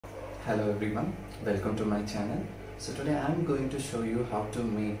Hello everyone, welcome to my channel. So today I'm going to show you how to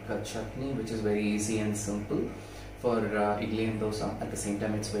make a chutney, which is very easy and simple for idli and dosa. At the same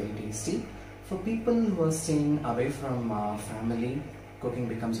time it's very tasty. For people who are staying away from family, cooking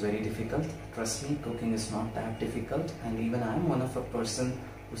becomes very difficult. Trust me, cooking is not that difficult, and even I'm one of a person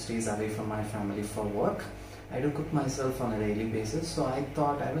who stays away from my family for work. I do cook myself on a daily basis, so I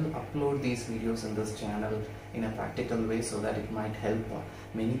thought I will upload these videos in this channel in a practical way so that it might help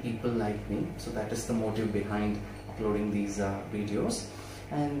many people like me. So that is the motive behind uploading these videos.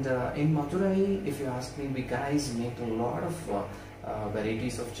 And in Madurai, if you ask me, we guys make a lot of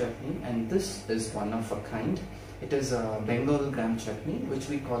varieties of chutney, and this is one of a kind. It is a Bengal Gram chutney, which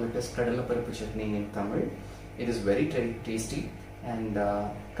we call it as Kadalai Paruppu chutney in Tamil. It is very tasty. And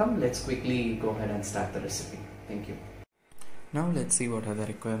come, let's quickly go ahead and start the recipe. Thank you. Now let's see what are the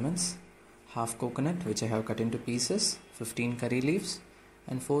requirements. Half coconut, which I have cut into pieces, 15 curry leaves,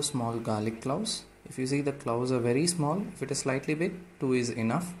 and 4 small garlic cloves. If you see, the cloves are very small. If it is slightly big, 2 is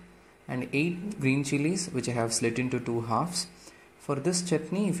enough. And 8 green chilies, which I have slit into 2 halves. For this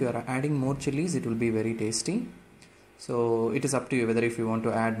chutney, if you are adding more chilies, it will be very tasty. So it is up to you whether if you want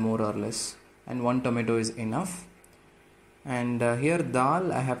to add more or less. And 1 tomato is enough. And here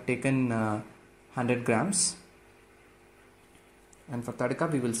dal I have taken 100 grams, and for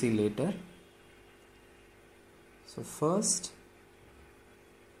tadka we will see later. So first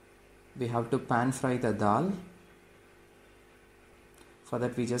we have to pan fry the dal. For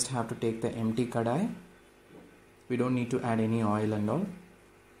that we just have to take the empty kadai. We don't need to add any oil and all.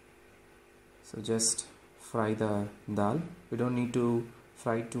 So just fry the dal. We don't need to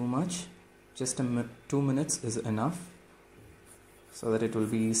fry too much, just 2 minutes is enough, so that it will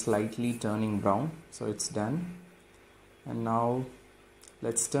be slightly turning brown. So it's done. And now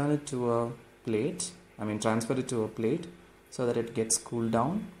let's turn it to a plate. Transfer it to a plate so that it gets cooled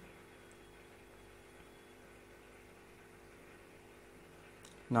down.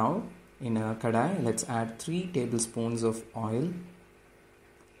 Now in a kadai, let's add 3 tablespoons of oil.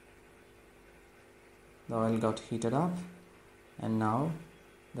 The oil got heated up, and now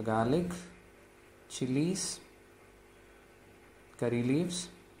the garlic, chilies, curry leaves,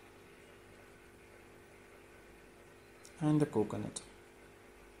 and the coconut.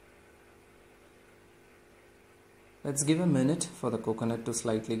 Let's give a minute for the coconut to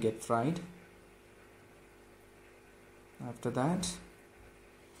slightly get fried. After that,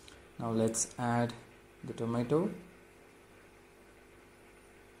 now let's add the tomato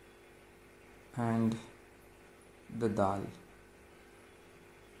and the dal.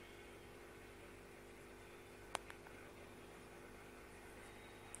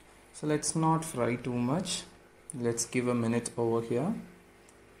 So let's not fry too much. Let's give a minute over here,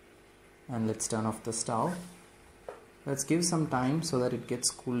 and let's turn off the stove. Let's give some time so that it gets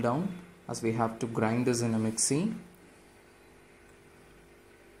cooled down, as we have to grind this in a mixie.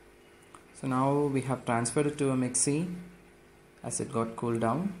 So now we have transferred it to a mixie as it got cooled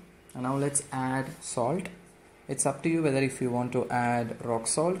down. And now let's add salt. It's up to you whether if you want to add rock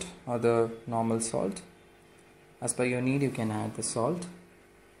salt or the normal salt. As per your need, you can add the salt.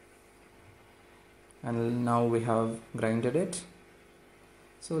 And now we have grinded it.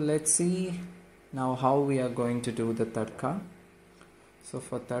 So let's see now how we are going to do the tadka. So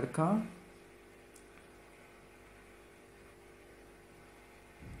for tadka,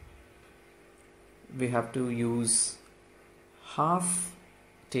 we have to use half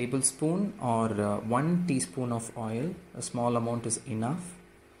tablespoon or 1 teaspoon of oil. A small amount is enough.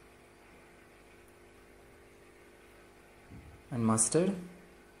 And mustard.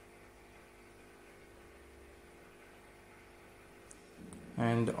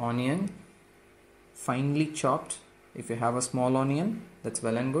 And onion, finely chopped. If you have a small onion, that's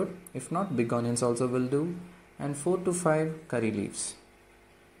well and good. If not, big onions also will do. And 4 to 5 curry leaves.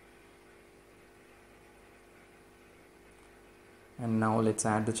 And now let's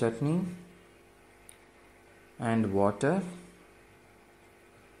add the chutney and water.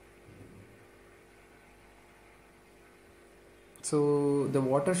 So the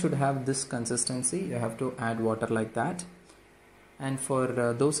water should have this consistency. You have to add water like that. And for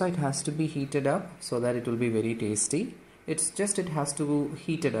dosa, it has to be heated up so that it will be very tasty. It has to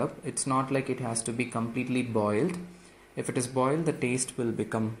heat it up. It's not like it has to be completely boiled. If it is boiled, the taste will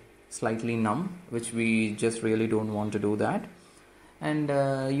become slightly numb, which we just really don't want to do that. And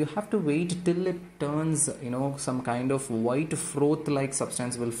you have to wait till it turns, some kind of white froth like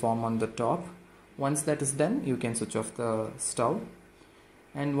substance will form on the top. Once that is done, you can switch off the stove.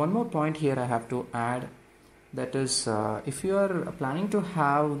 And one more point here I have to add. That is, if you are planning to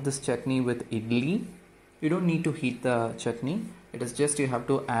have this chutney with idli, you don't need to heat the chutney. It is just you have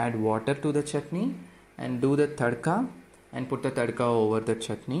to add water to the chutney and do the tadka and put the tadka over the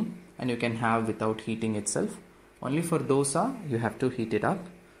chutney, and you can have without heating itself. Only for dosa you have to heat it up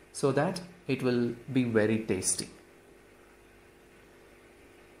so that it will be very tasty.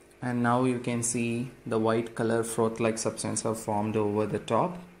 And now you can see the white color froth like substance have formed over the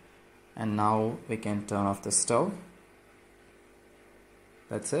top, and now we can turn off the stove.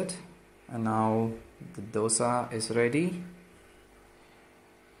 That's it. And now the dosa is ready.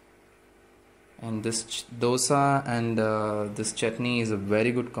 And this dosa and this chutney is a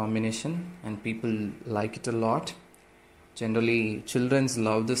very good combination, and people like it a lot. Generally, children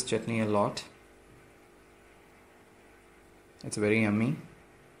love this chutney a lot. It's very yummy.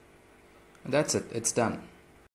 And that's it. It's done.